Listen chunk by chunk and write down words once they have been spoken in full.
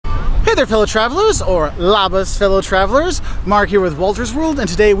Hey there, fellow travelers, or labas, fellow travelers. Mark here with Wolters World, and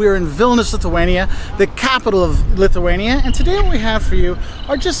today we are in Vilnius, Lithuania, the capital of Lithuania. And today what we have for you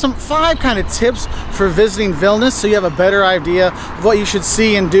are just some 5 kind of tips for visiting Vilnius, so you have a better idea of what you should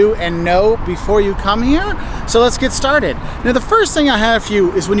see and do and know before you come here. So let's get started. Now, the first thing I have for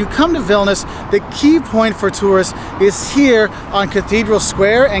you is when you come to Vilnius, the key point for tourists is here on Cathedral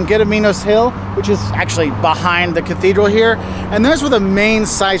Square and Gediminas Hill, which is actually behind the cathedral here. And those were the main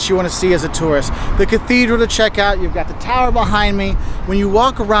sites you want to see as a tourist. The cathedral to check out, you've got the tower behind me. When you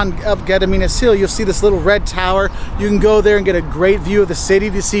walk around up Gediminas Hill, you'll see this little red tower. You can go there and get a great view of the city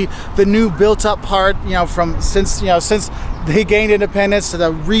to see the new built up part, since they gained independence, to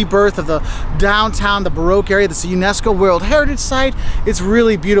the rebirth of the downtown, the Baroque area. This is a UNESCO World Heritage site. It's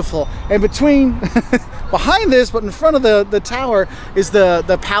really beautiful. And between behind this, but in front of the tower, is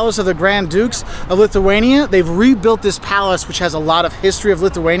the Palace of the Grand Dukes of Lithuania. They've rebuilt this palace, which has a lot of history of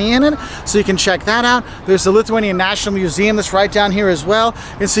Lithuania in it, so you can check that out. There's the Lithuanian National Museum that's right down here as well,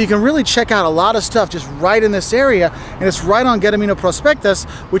 and so you can really check out a lot of stuff just right in this area, and it's right on Gedimino Prospektas,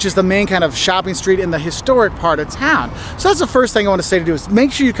 which is the main kind of shopping street in the historic part of town. So that's the first thing I want to say to do, is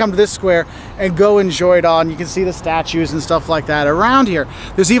make sure you come to this square and go enjoy it all, and you can see the statues and stuff like that around here.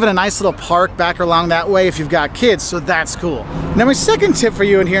 There's even a nice little park back along that way if you've got kids, so that's cool. Now, my second tip for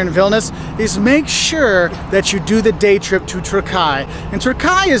you in here in Vilnius is make sure that you do the day trip to Trakai. And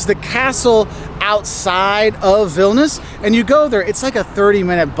Trakai is the castle outside of Vilnius, and you go there. It's like a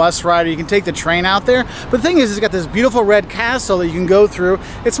 30-minute bus ride, or you can take the train out there. But the thing is, it's got this beautiful red castle that you can go through.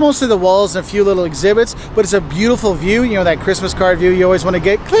 It's mostly the walls and a few little exhibits, but it's a beautiful view. You know, that Christmas card view you always want to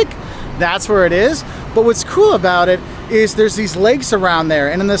get? Click! That's where it is. But what's cool about it is there's these lakes around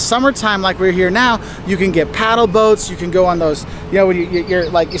there, and in the summertime, like we're here now, you can get paddle boats. You can go on those, when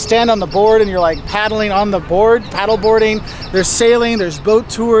you stand on the board and you're like paddling on the board, paddle boarding. There's sailing, there's boat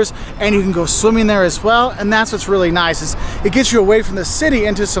tours, and you can go swimming there as well. And that's what's really nice, is it gets you away from the city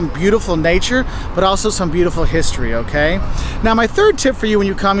into some beautiful nature, but also some beautiful history. Okay. Now, my third tip for you when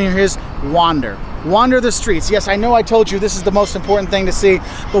you come here is wander. Wander the streets. Yes, I know I told you this is the most important thing to see,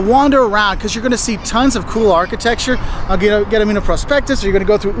 but wander around, because you're going to see tons of cool architecture. I'll get them in a prospectus, so you're going to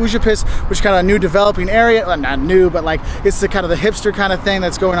go through Užupis, which is kind of a new developing area. Well, not new, but like it's the kind of the hipster kind of thing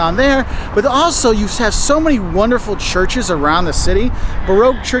that's going on there. But also you have so many wonderful churches around the city,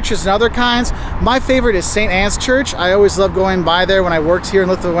 Baroque churches and other kinds. My favorite is St. Anne's Church. I always loved going by there when I worked here in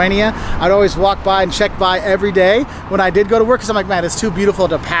Lithuania. I'd always walk by and check by every day when I did go to work, because I'm like, man, it's too beautiful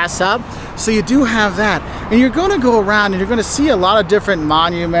to pass up. So you do have that, and you're going to go around and you're going to see a lot of different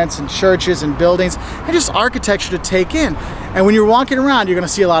monuments and churches and buildings and just architecture to take in. And when you're walking around, you're going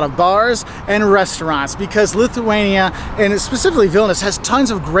to see a lot of bars and restaurants, because Lithuania, and specifically Vilnius, has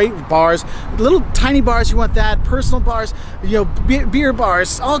tons of great bars, little tiny bars. You want that, personal bars, beer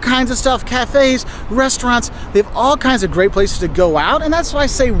bars, all kinds of stuff, cafes, restaurants. They have all kinds of great places to go out, and that's why I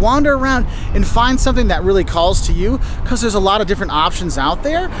say wander around and find something that really calls to you, because there's a lot of different options out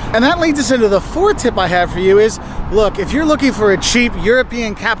there. And that leads us into the fourth tip I have for you is, look, if you're looking for a cheap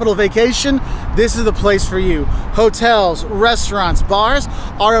European capital vacation, this is the place for you. Hotels, restaurants, bars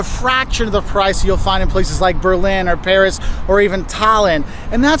are a fraction of the price you'll find in places like Berlin or Paris or even Tallinn.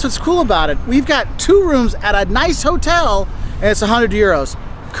 And that's what's cool about it. We've got 2 rooms at a nice hotel, and it's 100 euros.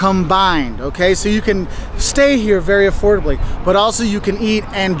 Combined. Okay, so you can stay here very affordably, but also you can eat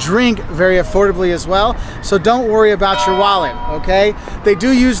and drink very affordably as well, so don't worry about your wallet. Okay, they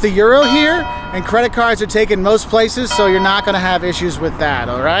do use the euro here, and credit cards are taken most places, so you're not going to have issues with that.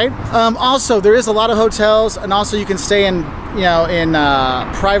 All right. Also, there is a lot of hotels, and also you can stay in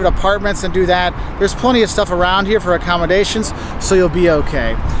private apartments and do that. There's plenty of stuff around here for accommodations, so you'll be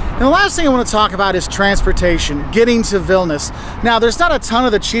okay. And the last thing I want to talk about is transportation, getting to Vilnius. Now, there's not a ton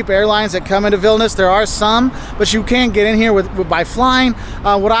of the cheap airlines that come into Vilnius. There are some, but you can get in here by flying.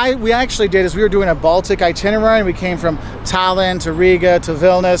 We actually did is we were doing a Baltic itinerary, and we came from Tallinn to Riga to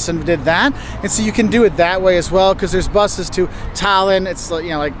Vilnius and did that. And so you can do it that way as well, because there's buses to Tallinn. It's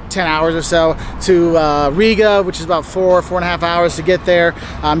like 10 hours or so, to Riga, which is about 4.5 hours to get there.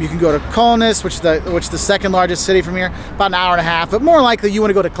 You can go to Kaunas, which is the second largest city from here, about an hour and a half. But more likely you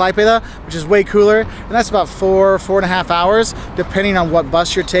want to go to Klaipėda, which is way cooler, and that's about 4.5 hours, depending on what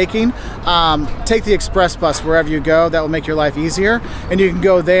bus you're taking. Take the express bus wherever you go. That will make your life easier, and you can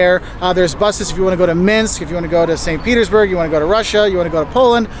go there. There's buses if you want to go to Minsk, if you want to go to St. Petersburg, you want to go to Russia, you want to go to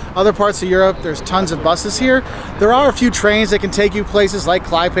Poland, other parts of Europe. Europe. There's tons of buses here. There are a few trains that can take you places like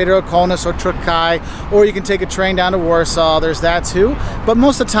Klaipėda or Kaunas or Trukai, or you can take a train down to Warsaw. There's that too. But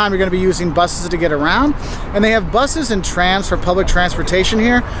most of the time you're going to be using buses to get around. And they have buses and trams for public transportation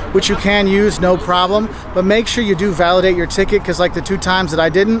here, which you can use, no problem. But make sure you do validate your ticket, because like the 2 times that I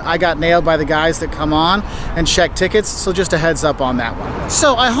didn't, I got nailed by the guys that come on and check tickets. So just a heads up on that one.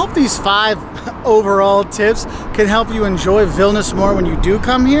 So I hope these 5 overall tips can help you enjoy Vilnius more when you do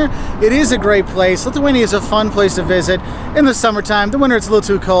come here. It is a great place. Lithuania is a fun place to visit in the summertime. The winter it's a little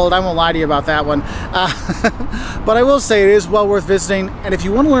too cold. I won't lie to you about that one. But I will say it is well worth visiting. And if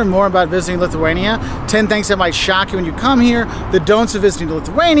you want to learn more about visiting Lithuania, 10 things that might shock you when you come here, the don'ts of visiting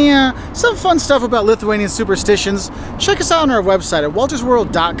Lithuania, some fun stuff about Lithuanian superstitions, check us out on our website at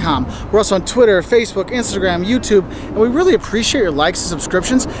woltersworld.com. We're also on Twitter, Facebook, Instagram, YouTube, and we really appreciate your likes and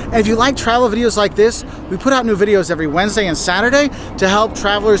subscriptions. And if you like travel videos like this, we put out new videos every Wednesday and Saturday to help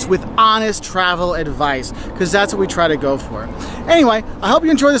travelers with honest travel advice, because that's what we try to go for. Anyway, I hope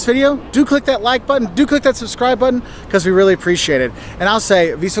you enjoyed this video. Do click that like button, do click that subscribe button, because we really appreciate it. And I'll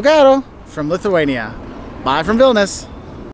say Viso gero from Lithuania. Bye from Vilnius.